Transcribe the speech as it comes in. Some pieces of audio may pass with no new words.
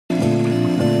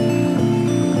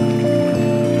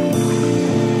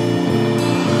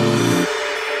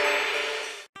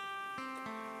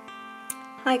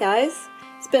Hi guys,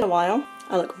 it's been a while.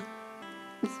 I look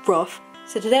rough.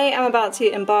 So today I'm about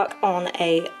to embark on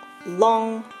a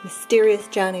long, mysterious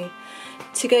journey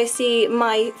to go see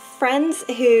my friend,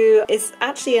 who is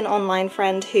actually an online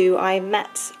friend who I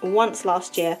met once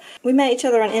last year. We met each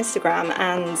other on Instagram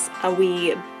and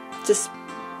we just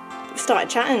started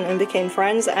chatting and became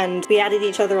friends, and we added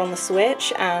each other on the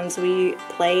Switch and we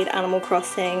played Animal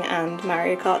Crossing and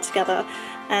Mario Kart together.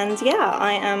 And yeah,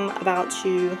 I am about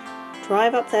to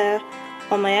drive up there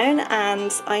on my own,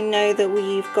 and I know that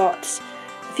we've got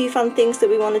a few fun things that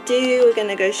we want to do. We're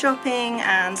gonna go shopping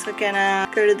and we're gonna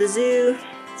go to the zoo.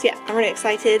 So yeah, I'm really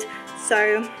excited.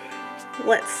 So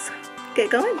let's get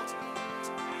going.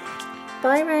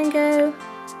 Bye Rango,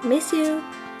 miss you.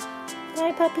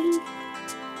 Bye puppy.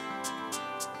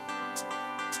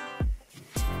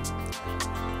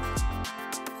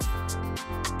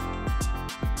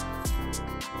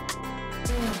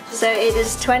 So it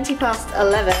is 11:20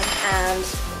 and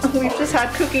we've just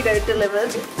had cookie dough delivered.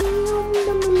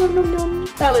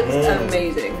 That looks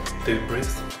amazing.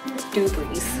 Dewberries.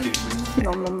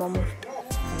 Nom nom nom.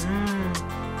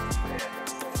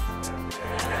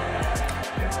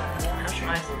 That's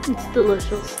nice. It's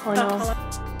delicious, I know.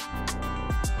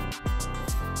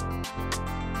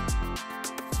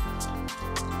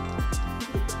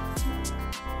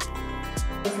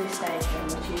 Station,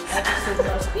 which is obviously the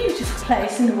most beautiful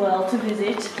place in the world to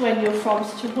visit when you're from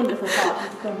such a wonderful part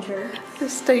of the country.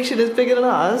 This station is bigger than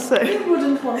ours, so You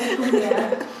wouldn't want to come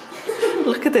here.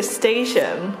 look at this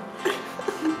station.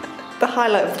 The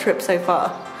highlight of the trip so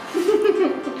far.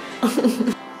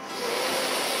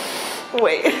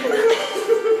 Wait.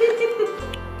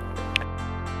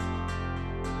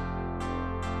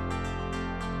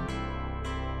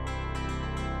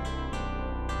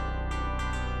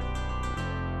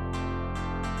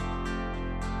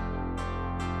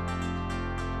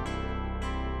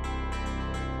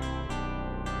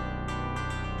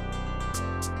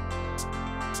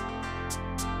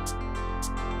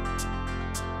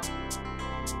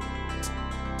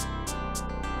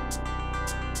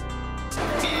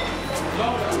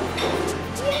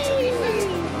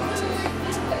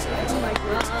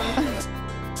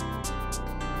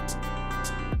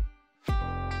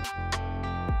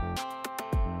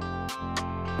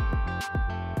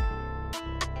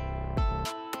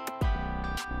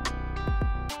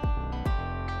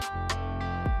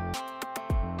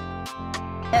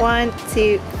 One,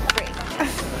 two, three.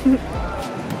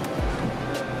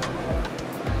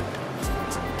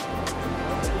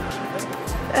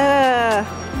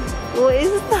 What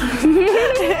is that?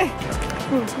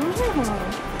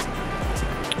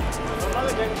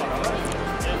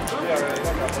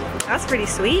 That's pretty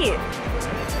sweet.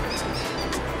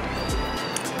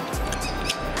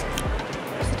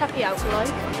 What's the tapioca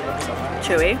like?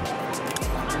 Chewy.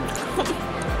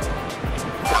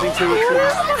 I think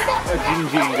it's a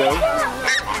gingingo.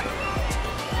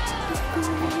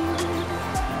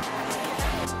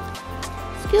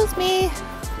 Excuse me.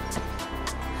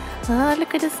 Oh,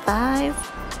 look at his thighs.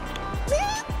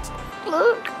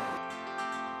 Look.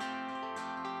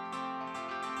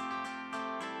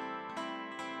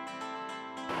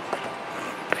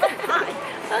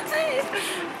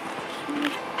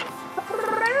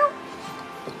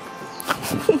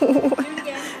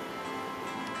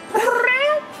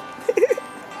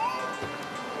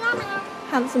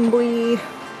 Handsome boy.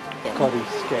 God, he's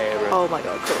scary. Oh my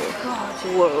god, cool. God.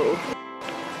 Whoa.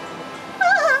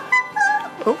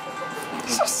 Oh,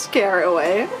 just scare it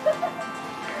away.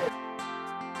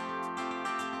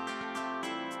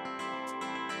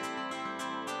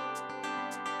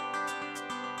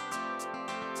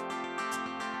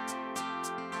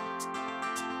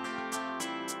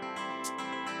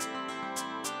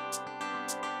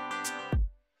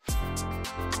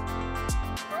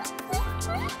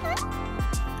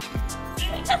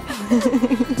 Look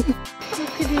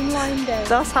at him lying down.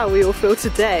 That's how we all feel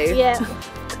today. Yeah.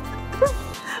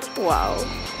 Wow.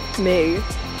 Me.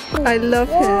 I love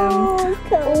him.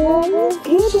 Oh,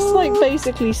 He's just like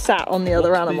basically sat on the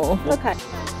other animal. okay.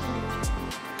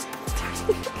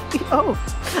 Oh.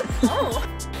 Oh.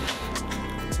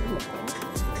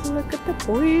 Look at the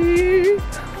boy.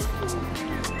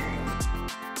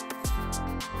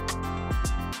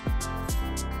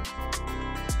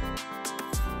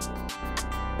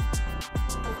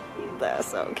 They're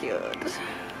so cute.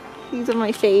 These are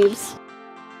my faves.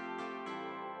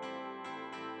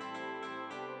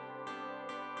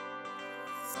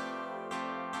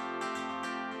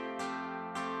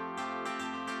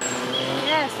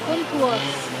 Yes, come to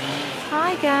us.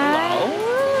 Hi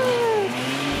guys.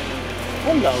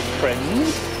 Hello,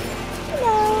 friends.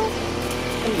 Hello.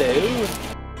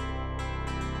 Hello.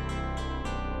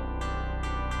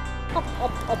 I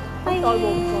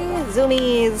won't.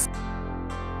 Zoomies.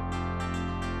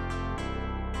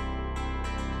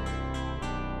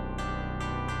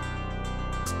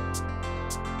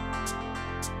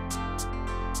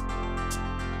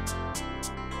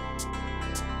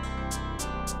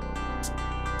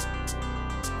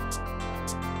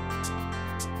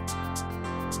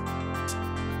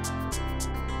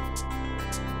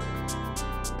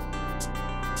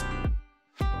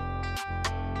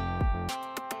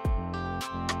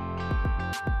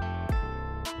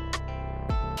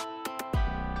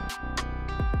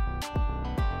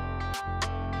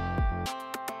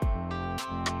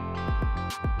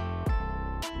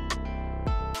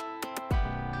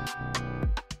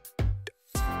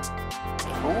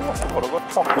 Oh, I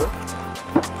got chocolate.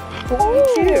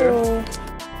 Oh dear.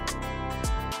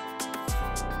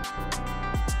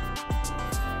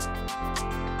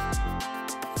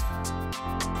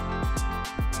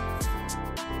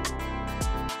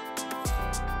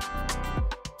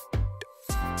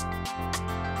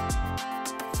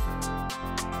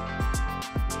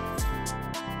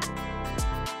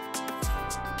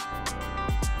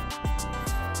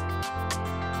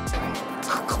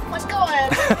 Oh my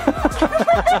god!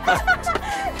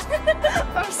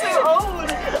 I'm so old!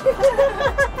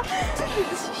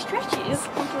 She stretches.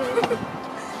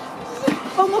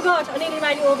 Oh my god, I nearly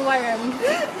made it all the way around.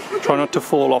 Try not to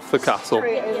fall off the castle.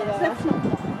 Let's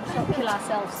not kill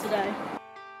ourselves today.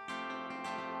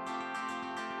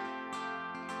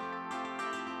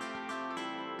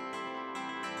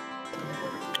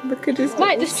 Look at his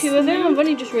Wait, there's two of them, I've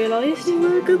only just realised.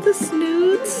 Look at the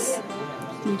snoots.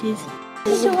 Sweeties.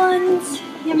 Little ones.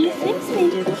 Yummy things,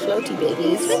 baby. The floaty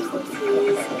babies.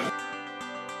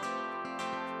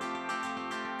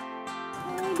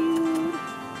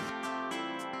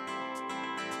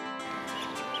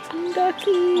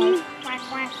 Ducky.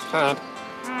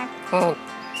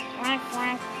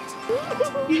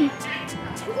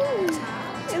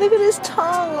 Look at his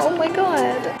tongue. Oh my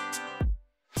god.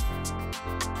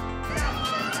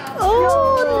 Oh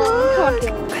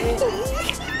look.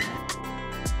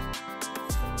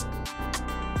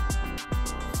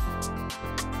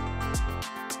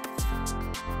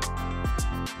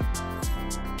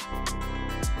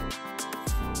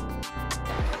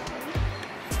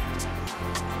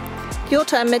 Your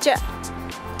turn, midget.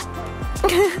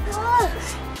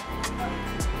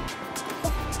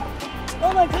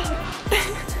 Oh my god.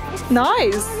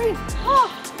 Nice.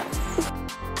 Oh.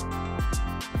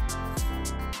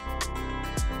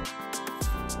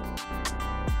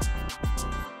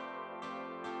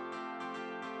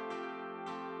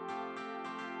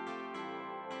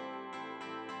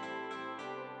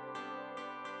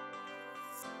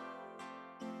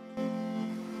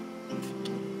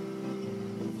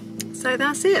 So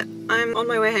that's it. I'm on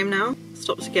my way home now.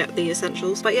 Stopped to get the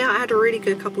essentials. But yeah, I had a really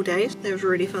good couple days. It was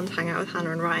really fun to hang out with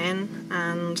Hannah and Ryan.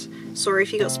 And sorry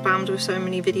if you got spammed with so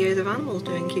many videos of animals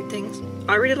doing cute things.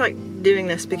 I really like doing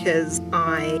this because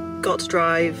I got to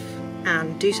drive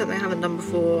and do something I haven't done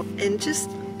before and just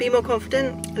be more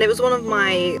confident. And it was one of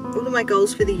my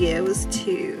goals for the year was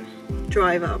to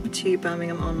drive up to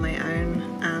Birmingham on my own,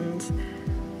 and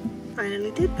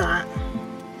finally did that.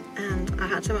 And I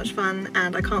had so much fun,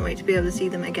 and I can't wait to be able to see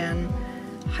them again,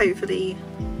 hopefully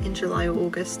in July or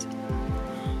August.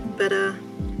 But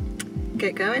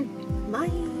get going.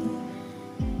 Bye.